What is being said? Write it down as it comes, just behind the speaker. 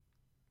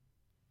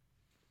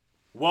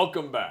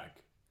Welcome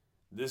back.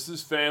 This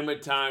is Family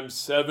Time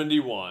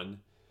 71,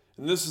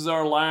 and this is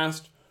our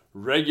last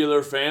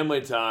regular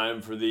family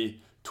time for the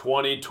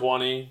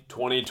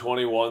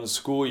 2020-2021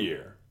 school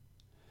year.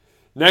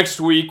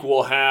 Next week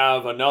we'll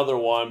have another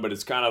one, but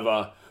it's kind of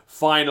a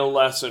final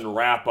lesson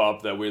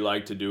wrap-up that we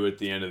like to do at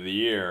the end of the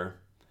year.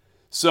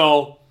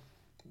 So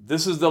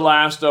this is the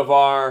last of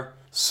our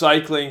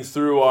cycling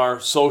through our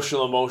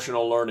social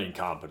emotional learning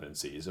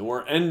competencies, and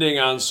we're ending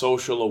on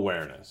social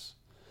awareness.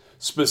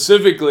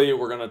 Specifically,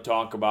 we're going to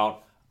talk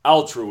about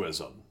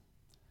altruism.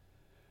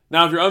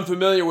 Now, if you're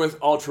unfamiliar with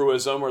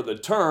altruism or the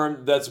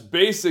term, that's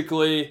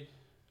basically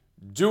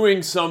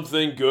doing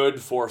something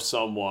good for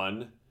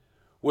someone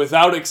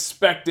without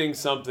expecting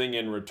something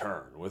in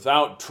return,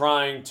 without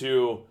trying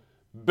to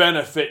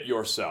benefit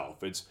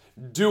yourself. It's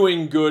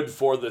doing good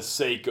for the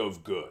sake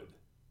of good.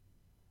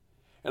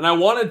 And I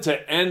wanted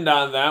to end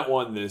on that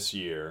one this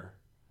year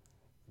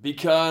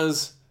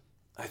because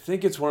I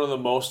think it's one of the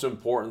most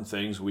important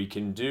things we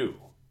can do.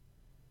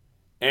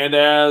 And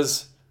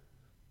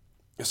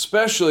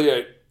especially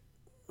I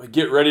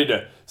get ready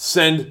to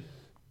send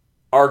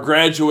our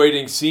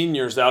graduating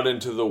seniors out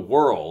into the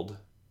world,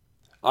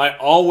 I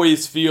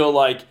always feel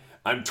like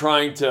I'm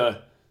trying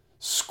to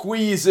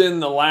squeeze in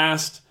the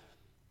last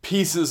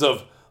pieces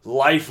of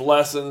life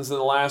lessons and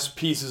the last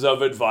pieces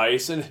of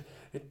advice, and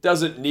it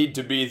doesn't need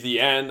to be the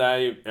end.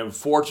 I am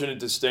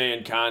fortunate to stay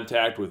in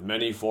contact with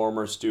many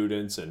former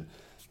students, and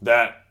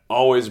that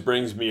always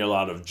brings me a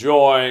lot of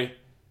joy.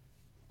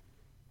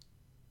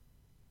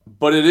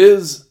 But it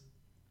is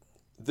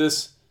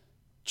this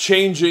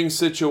changing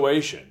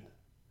situation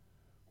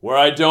where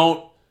I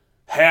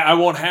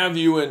won't have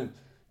you in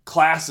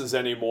classes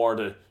anymore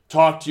to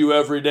talk to you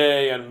every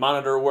day and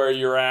monitor where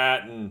you're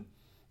at and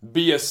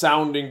be a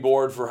sounding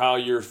board for how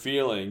you're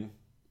feeling.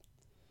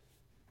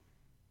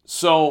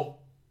 So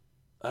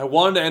I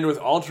wanted to end with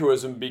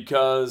altruism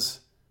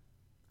because,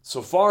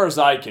 so far as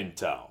I can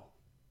tell,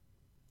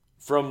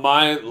 from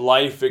my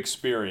life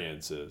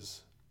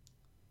experiences,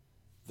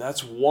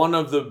 that's one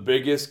of the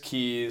biggest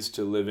keys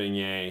to living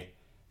a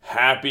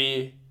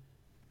happy,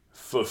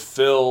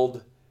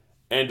 fulfilled,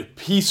 and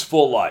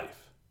peaceful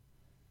life.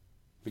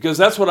 Because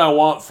that's what I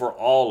want for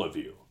all of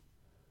you.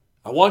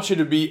 I want you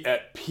to be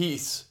at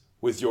peace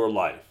with your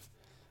life.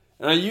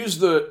 And I use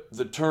the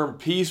term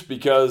peace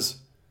because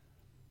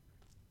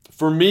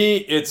for me,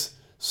 it's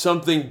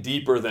something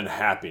deeper than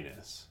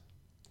happiness.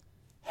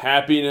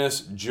 Happiness,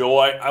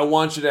 joy, I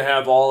want you to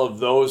have all of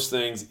those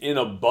things in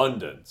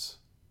abundance.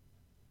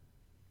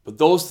 But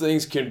those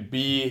things can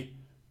be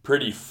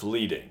pretty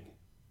fleeting.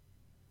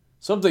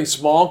 Something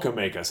small can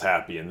make us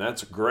happy, and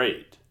that's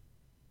great.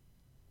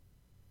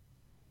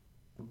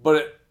 But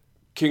it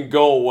can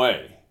go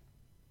away.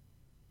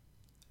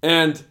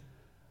 And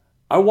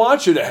I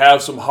want you to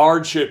have some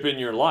hardship in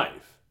your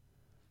life.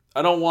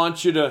 I don't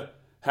want you to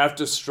have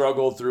to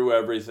struggle through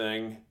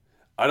everything.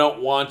 I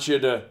don't want you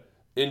to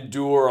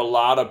endure a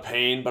lot of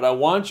pain, but I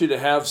want you to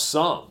have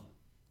some.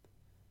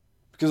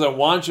 Because I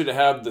want you to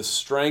have the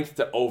strength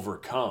to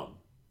overcome.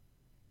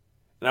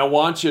 And I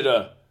want you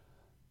to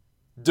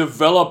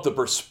develop the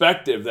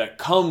perspective that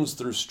comes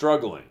through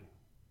struggling.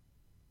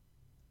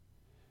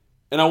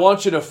 And I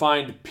want you to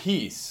find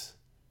peace,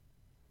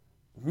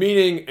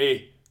 meaning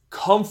a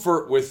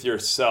comfort with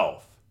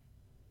yourself,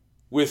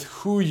 with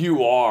who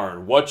you are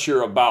and what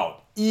you're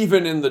about,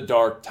 even in the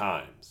dark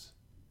times.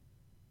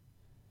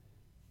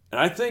 And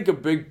I think a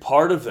big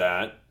part of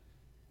that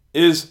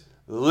is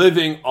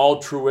living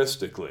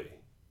altruistically,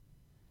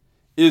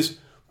 is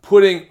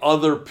putting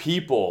other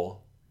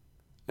people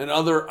and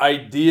other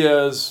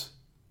ideas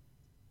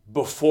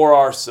before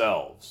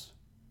ourselves,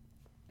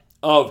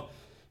 of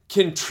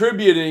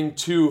contributing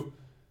to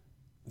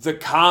the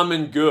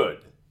common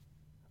good,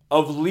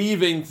 of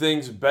leaving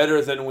things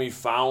better than we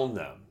found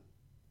them,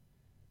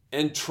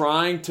 and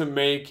trying to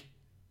make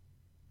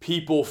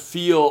people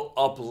feel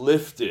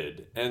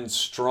uplifted and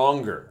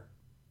stronger.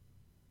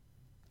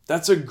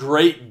 That's a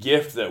great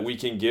gift that we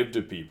can give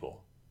to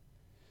people,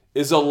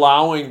 is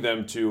allowing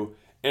them to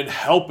and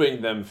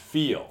helping them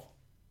feel.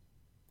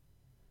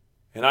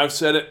 And I've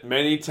said it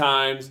many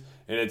times,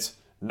 and it's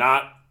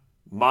not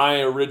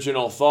my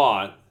original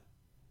thought,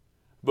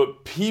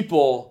 but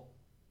people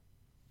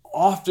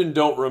often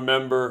don't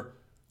remember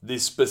the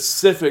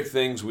specific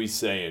things we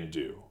say and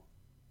do.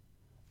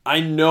 I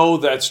know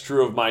that's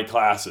true of my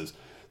classes.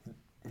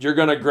 You're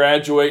going to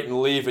graduate and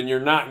leave, and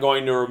you're not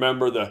going to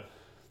remember the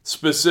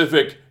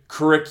specific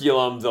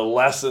curriculum, the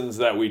lessons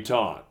that we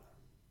taught.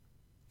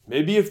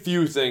 Maybe a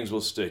few things will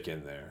stick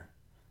in there.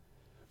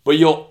 But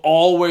you'll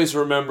always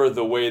remember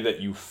the way that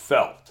you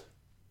felt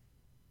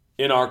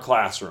in our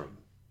classroom,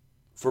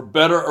 for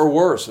better or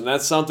worse, and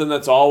that's something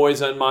that's always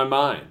in my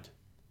mind.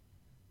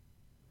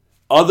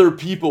 Other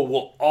people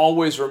will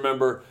always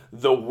remember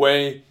the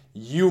way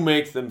you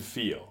make them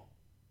feel.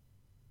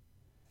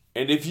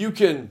 And if you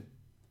can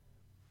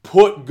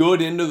put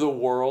good into the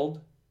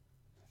world,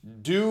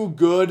 do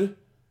good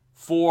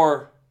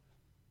for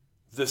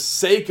the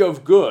sake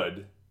of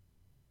good,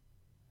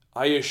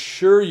 I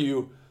assure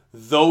you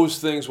those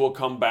things will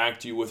come back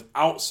to you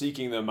without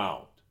seeking them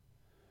out,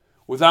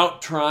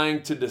 without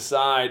trying to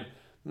decide,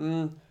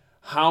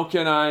 how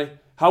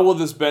will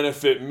this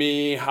benefit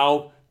me?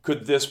 How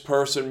could this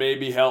person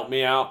maybe help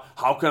me out?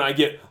 How can I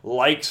get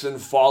likes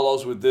and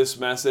follows with this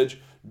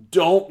message?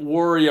 Don't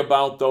worry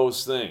about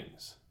those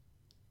things.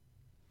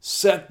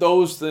 Set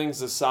those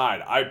things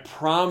aside. I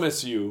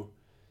promise you,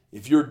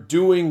 if you're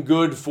doing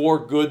good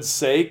for good's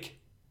sake,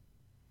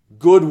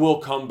 good will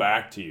come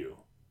back to you.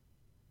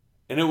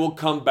 And it will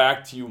come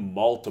back to you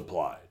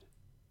multiplied.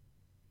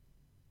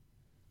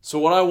 So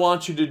what I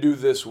want you to do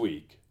this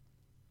week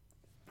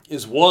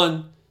is,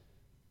 one,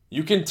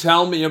 you can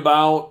tell me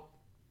about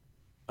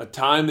a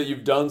time that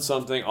you've done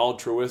something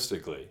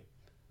altruistically.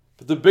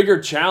 But the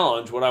bigger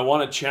challenge, what I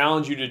want to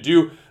challenge you to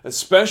do,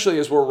 especially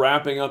as we're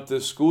wrapping up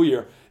this school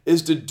year,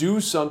 is to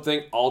do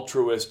something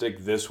altruistic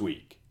this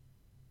week.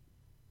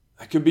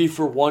 That could be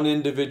for one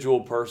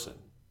individual person.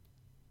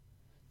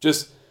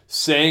 Just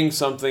saying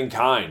something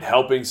kind,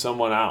 helping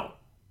someone out.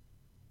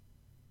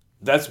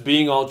 That's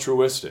being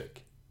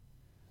altruistic.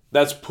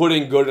 That's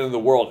putting good in the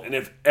world. And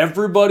if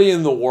everybody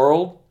in the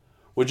world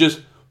would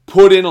just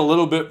put in a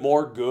little bit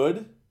more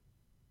good,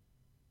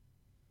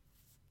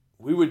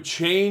 we would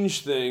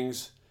change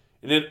things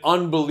in an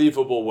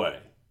unbelievable way.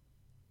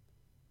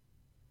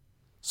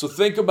 So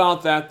think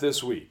about that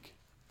this week.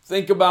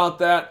 Think about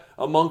that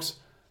amongst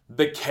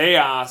the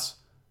chaos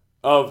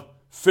of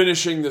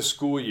finishing the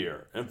school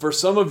year. And for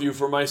some of you,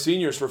 for my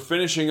seniors, for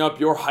finishing up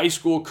your high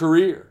school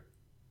career.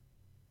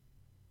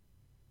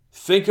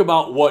 Think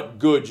about what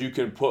good you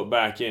can put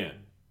back in.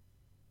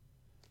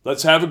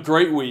 Let's have a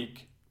great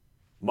week.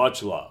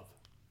 Much love.